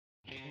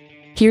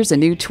Here's a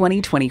new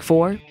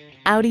 2024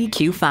 Audi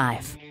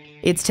Q5.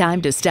 It's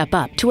time to step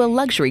up to a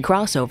luxury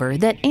crossover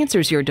that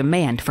answers your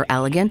demand for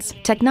elegance,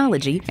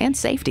 technology, and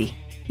safety.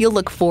 You'll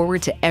look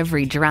forward to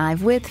every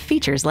drive with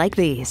features like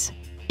these: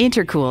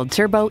 intercooled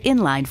turbo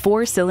inline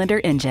 4-cylinder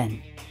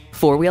engine,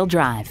 4-wheel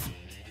drive,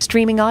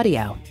 streaming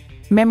audio,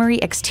 memory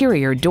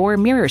exterior door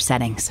mirror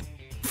settings,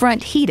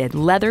 front heated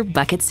leather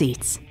bucket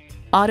seats,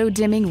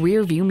 auto-dimming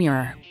rear view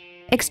mirror,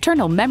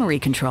 external memory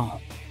control,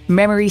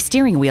 memory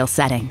steering wheel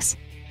settings,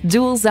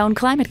 dual zone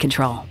climate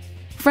control,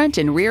 front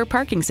and rear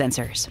parking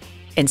sensors,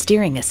 and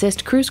steering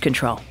assist cruise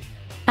control.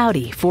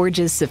 Audi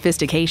forges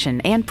sophistication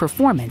and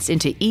performance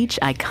into each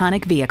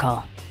iconic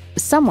vehicle.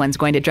 Someone's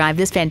going to drive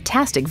this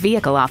fantastic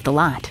vehicle off the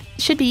lot.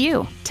 Should be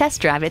you.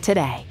 Test drive it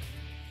today.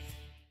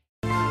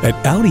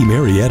 At Audi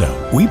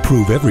Marietta, we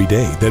prove every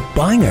day that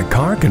buying a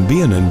car can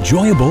be an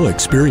enjoyable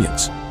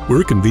experience.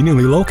 We're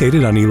conveniently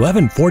located on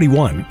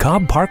 1141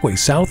 Cobb Parkway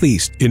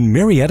Southeast in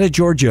Marietta,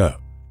 Georgia.